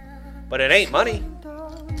platform, but it ain't money.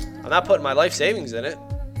 I'm not putting my life savings in it.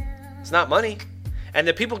 It's not money. And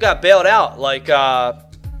the people got bailed out, like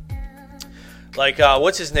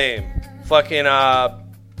what's his name? Fucking,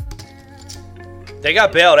 they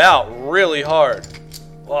got bailed out really hard.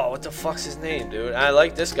 Whoa, what the fuck's his name, dude? I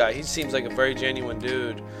like this guy. He seems like a very genuine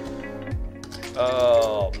dude.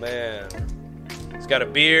 Oh, man. He's got a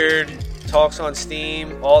beard, talks on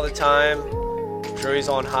Steam all the time. I'm sure he's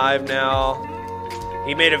on Hive now.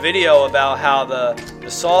 He made a video about how the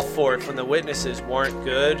soft fork from the witnesses weren't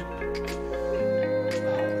good. Oh,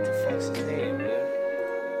 what the fuck's his name, dude?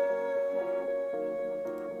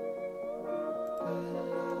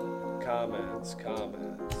 Comments.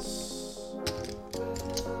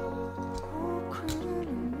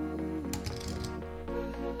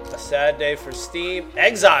 A sad day for Steam.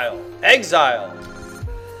 Exile.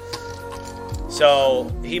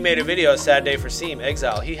 So he made a video, a sad day for Steam.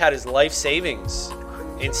 Exile. He had his life savings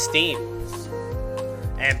in Steam.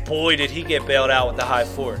 And boy, did he get bailed out with the Hive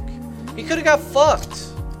fork. He could have got fucked.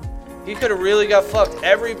 He could have really got fucked.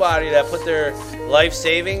 Everybody that put their life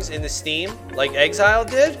savings in the Steam, like Exile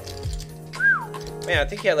did, man, I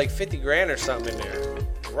think he had like 50 grand or something in there.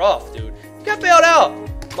 Rough, dude. He got bailed out.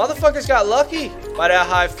 Motherfuckers got lucky by that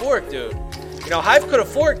Hive fork, dude. You know, Hive could have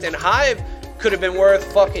forked, and Hive could have been worth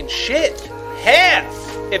fucking shit. Half,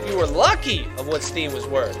 if you were lucky, of what Steam was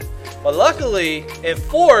worth. But luckily, it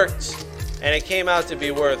forked, and it came out to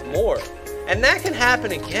be worth more. And that can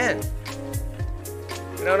happen again.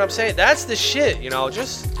 You know what I'm saying? That's the shit, you know,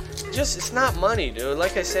 just it's not money, dude.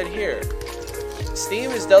 Like I said here,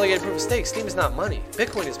 Steam is delegated proof of stake. Steam is not money.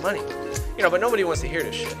 Bitcoin is money. You know, but nobody wants to hear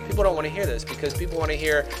this shit. People don't want to hear this because people want to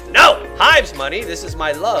hear, no, Hive's money. This is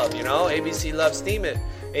my love, you know. ABC loves Steam it.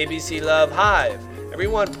 ABC Love Hive.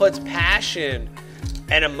 Everyone puts passion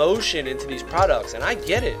and emotion into these products, and I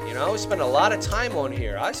get it. You know, I spend a lot of time on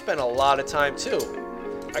here. I spend a lot of time too.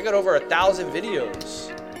 I got over 1,000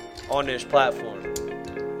 videos on this platform.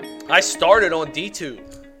 I started on DTube,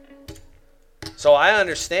 so I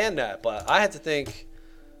understand that, but I had to think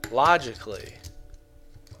logically.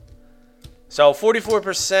 So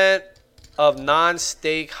 44% of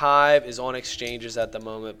non-stake Hive is on exchanges at the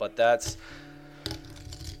moment, but that's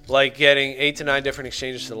like getting 8 to 9 different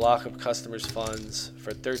exchanges to lock up customers' funds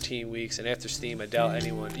for 13 weeks, and after Steam, I doubt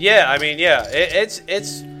anyone. Yeah, I mean, yeah,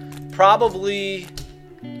 it's probably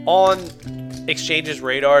on exchanges'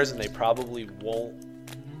 radars, and they probably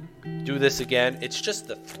won't do this again. It's just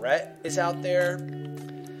the threat is out there.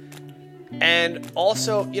 And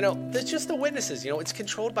also, you know, there's just the witnesses. You know, it's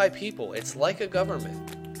controlled by people. It's like a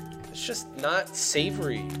government. It's just not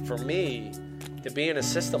savory for me to be in a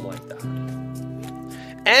system like that.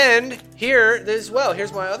 And here's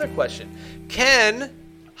my other question. Can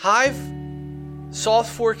Hive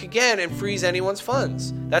soft fork again and freeze anyone's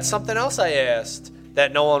funds? That's something else I asked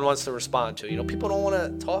that no one wants to respond to. You know, people don't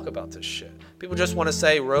want to talk about this shit. People just want to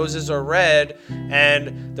say roses are red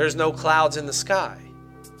and there's no clouds in the sky.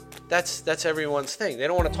 That's everyone's thing. They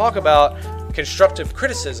don't want to talk about constructive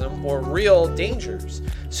criticism or real dangers.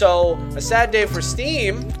 So a sad day for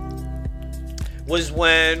Steam was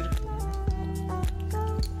when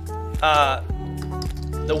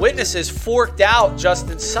the witnesses forked out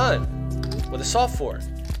Justin Sun with a soft fork.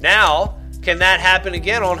 Now, can that happen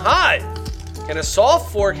again on Hive? Can a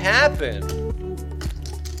soft fork happen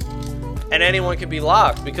and anyone can be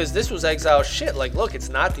locked? Because this was exile shit. Like, look, it's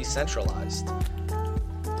not decentralized.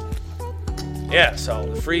 Yeah, so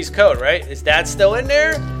the freeze code, right? Is that still in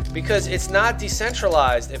there? Because it's not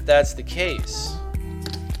decentralized if that's the case.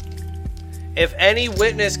 If any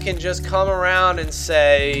witness can just come around and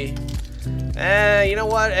say, you know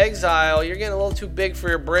what, Exile, you're getting a little too big for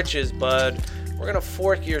your britches, bud. We're going to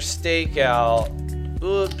fork your stake out.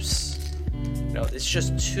 Oops. No, it's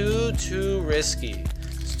just too risky.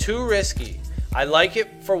 It's too risky. I like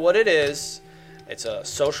it for what it is. It's a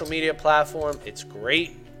social media platform. It's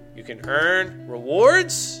great. You can earn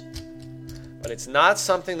rewards, but it's not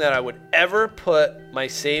something that I would ever put my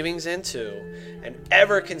savings into and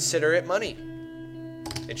ever consider it money.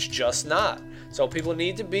 It's just not. So people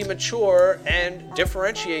need to be mature and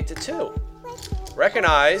differentiate the two.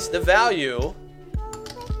 Recognize the value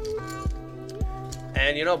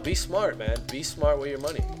and, you know, be smart, man. Be smart with your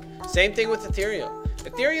money. Same thing with Ethereum.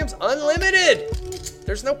 Ethereum's unlimited.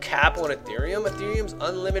 There's no cap on Ethereum. Ethereum's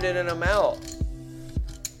unlimited in amount.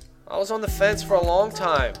 I was on the fence for a long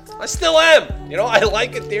time. I still am. You know, I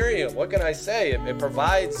like Ethereum. What can I say? It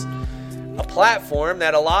provides a platform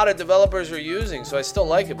that a lot of developers are using, so I still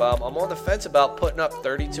like it. But I'm on the fence about putting up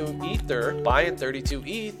 32 Ether, buying 32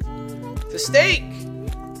 ETH to stake.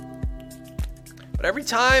 But every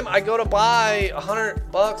time I go to buy $100,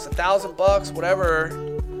 $1,000, whatever,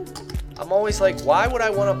 I'm always like, why would I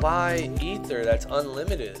want to buy Ether that's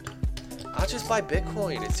unlimited? I'll just buy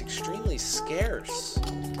Bitcoin. It's extremely scarce.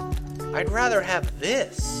 I'd rather have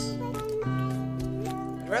this.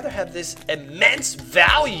 I'd rather have this immense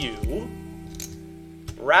value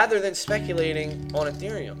rather than speculating on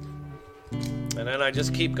Ethereum. And then I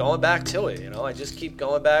just keep going back to it, you know. I just keep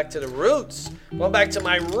going back to the roots. Going back to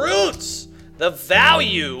my roots. The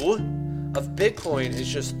value of Bitcoin is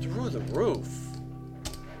just through the roof.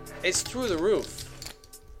 It's through the roof.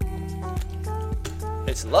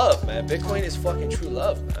 It's love, man. Bitcoin is fucking true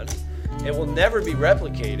love, man. It will never be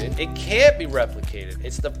replicated. It can't be replicated.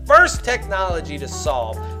 It's the first technology to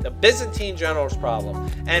solve the Byzantine generals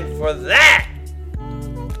problem. And for that,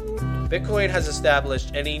 Bitcoin has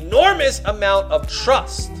established an enormous amount of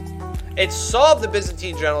trust. It solved the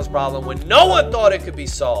Byzantine generals problem when no one thought it could be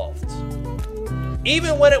solved.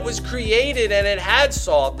 Even when it was created and it had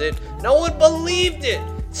solved it, no one believed it.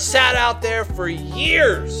 It sat out there for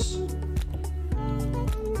years.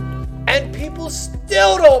 And people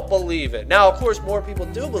still don't believe it. Now, of course, more people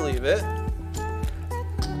do believe it.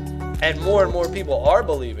 And more people are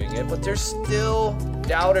believing it. But there's still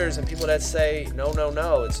doubters and people that say, no,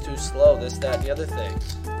 it's too slow, this, that, and the other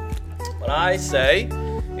things. But I say,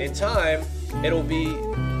 in time, it'll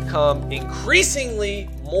become increasingly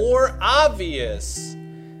more obvious.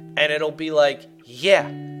 And it'll be like,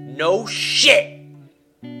 yeah, no shit.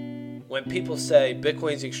 When people say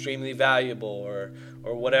Bitcoin's extremely valuable or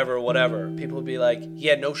whatever, people will be like,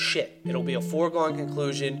 yeah, no shit. It'll be a foregone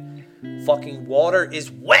conclusion. Fucking water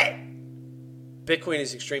is wet. Bitcoin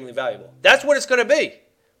is extremely valuable. That's what it's going to be.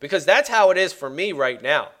 Because that's how it is for me right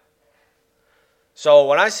now. So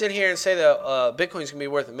when I sit here and say that Bitcoin's going to be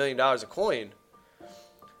worth $1 million a coin,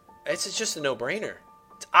 it's just a no-brainer.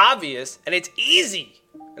 It's obvious, and it's easy.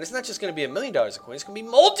 And it's not just going to be $1 million a coin. It's going to be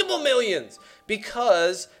multiple millions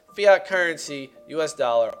because fiat currency, US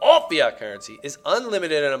dollar, all fiat currency is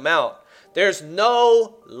unlimited in amount. There's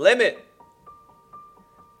no limit.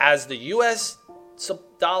 As the US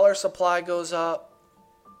dollar supply goes up,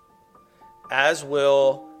 as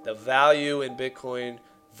will the value in Bitcoin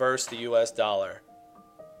versus the US dollar.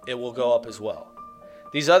 It will go up as well.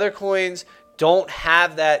 These other coins don't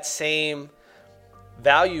have that same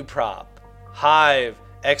value prop. Hive,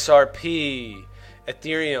 XRP,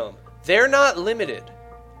 Ethereum, they're not limited.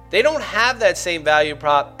 They don't have that same value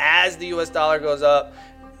prop. As the US dollar goes up,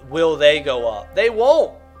 will they go up? They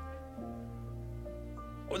won't.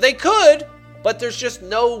 They could, but there's just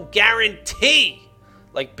no guarantee.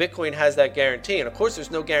 Like Bitcoin has that guarantee. And of course,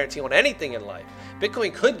 there's no guarantee on anything in life.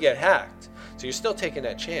 Bitcoin could get hacked. So you're still taking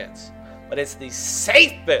that chance. But it's the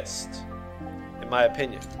safest, in my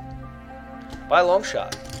opinion, by a long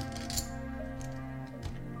shot.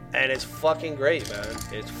 And it's fucking great, man.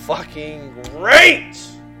 It's fucking great.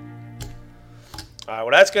 All right,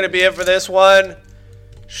 well, that's going to be it for this one.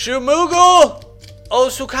 Shumugu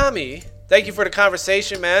Osukami. Thank you for the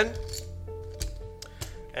conversation, man.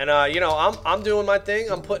 And, I'm doing my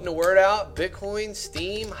thing. I'm putting the word out. Bitcoin,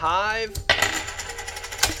 Steem, Hive,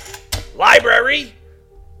 Library.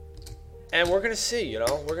 And we're going to see,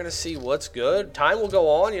 we're going to see what's good. Time will go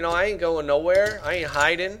on. I ain't going nowhere. I ain't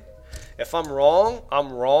hiding. If I'm wrong,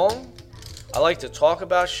 I'm wrong. I like to talk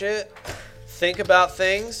about shit, think about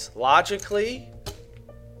things logically.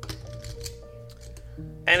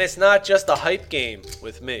 And it's not just a hype game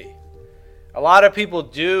with me. A lot of people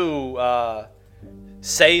do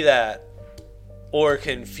say that or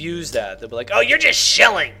confuse that. They'll be like, oh, you're just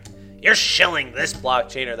shilling. You're shilling this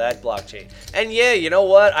blockchain or that blockchain. And yeah, you know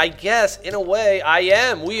what? I guess in a way I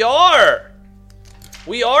am. We are.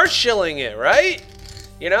 We are shilling it, right?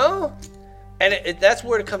 And that's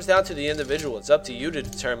where it comes down to the individual. It's up to you to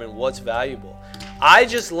determine what's valuable. I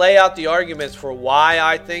just lay out the arguments for why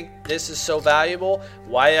I think this is so valuable,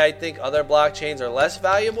 why I think other blockchains are less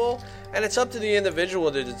valuable, and it's up to the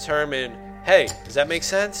individual to determine, hey, does that make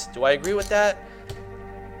sense? Do I agree with that?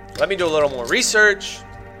 Let me do a little more research.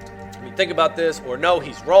 Let me think about this, or no,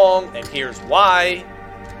 he's wrong, and here's why.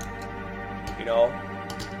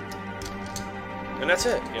 And that's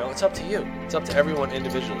it. It's up to you. It's up to everyone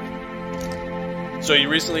individually. So you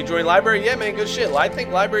recently joined Library? Yeah, man, good shit. I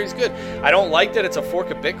think Library's good. I don't like that it's a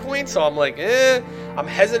fork of Bitcoin, so I'm like, I'm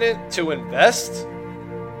hesitant to invest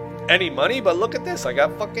any money, but look at this. I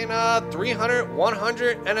got fucking 300,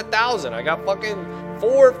 100, and 1,000. I got fucking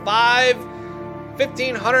 4, 5,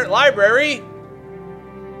 1,500 Library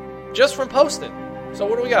just from posting. So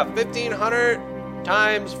what do we got? 1,500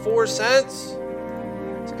 times 4 cents?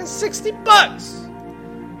 It's like $60.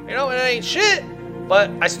 It ain't shit,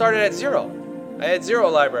 but I started at 0. I had 0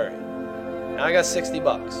 Library. Now I got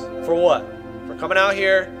 $60. For what? For coming out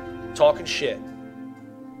here, talking shit.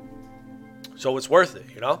 So it's worth it,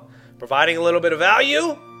 Providing a little bit of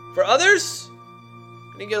value for others,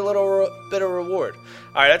 and you get a little bit of reward.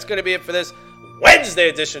 All right, that's going to be it for this Wednesday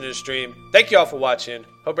edition of the stream. Thank you all for watching.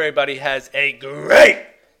 Hope everybody has a great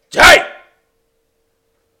day.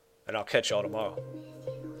 And I'll catch y'all tomorrow.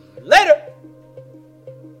 Later.